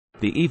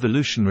The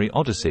Evolutionary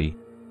Odyssey,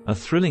 a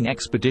thrilling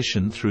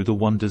expedition through the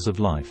wonders of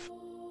life.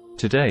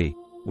 Today,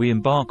 we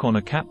embark on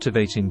a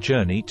captivating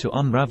journey to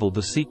unravel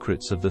the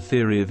secrets of the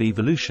theory of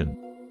evolution,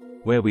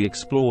 where we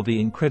explore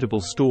the incredible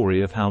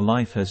story of how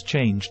life has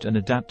changed and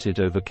adapted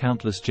over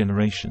countless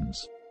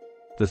generations.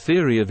 The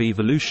theory of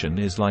evolution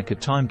is like a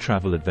time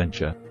travel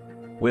adventure,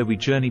 where we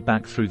journey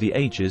back through the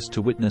ages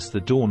to witness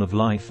the dawn of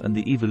life and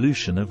the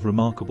evolution of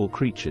remarkable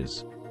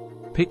creatures.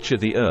 Picture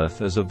the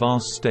Earth as a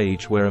vast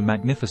stage where a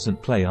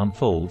magnificent play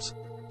unfolds,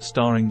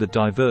 starring the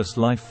diverse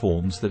life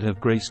forms that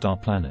have graced our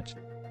planet.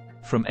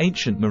 From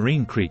ancient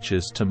marine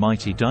creatures to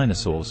mighty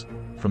dinosaurs,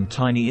 from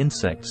tiny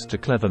insects to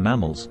clever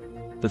mammals,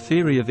 the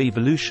theory of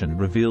evolution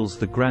reveals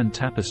the grand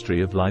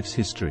tapestry of life's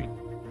history.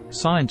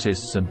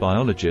 Scientists and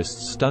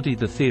biologists study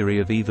the theory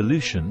of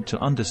evolution to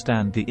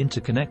understand the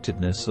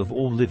interconnectedness of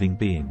all living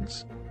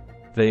beings.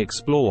 They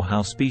explore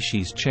how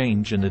species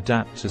change and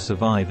adapt to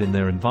survive in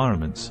their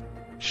environments,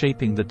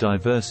 shaping the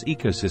diverse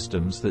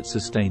ecosystems that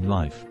sustain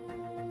life.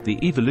 The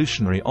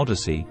Evolutionary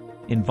Odyssey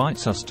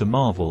invites us to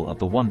marvel at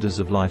the wonders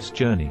of life's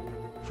journey,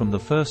 from the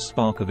first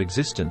spark of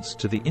existence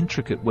to the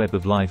intricate web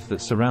of life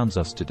that surrounds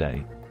us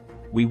today.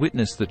 We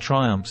witness the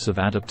triumphs of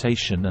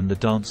adaptation and the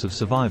dance of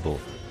survival,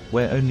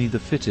 where only the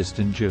fittest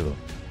endure.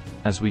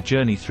 As we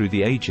journey through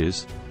the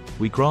ages,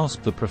 we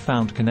grasp the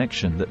profound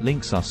connection that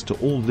links us to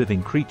all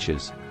living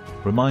creatures,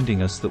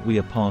 reminding us that we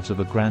are part of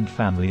a grand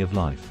family of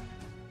life.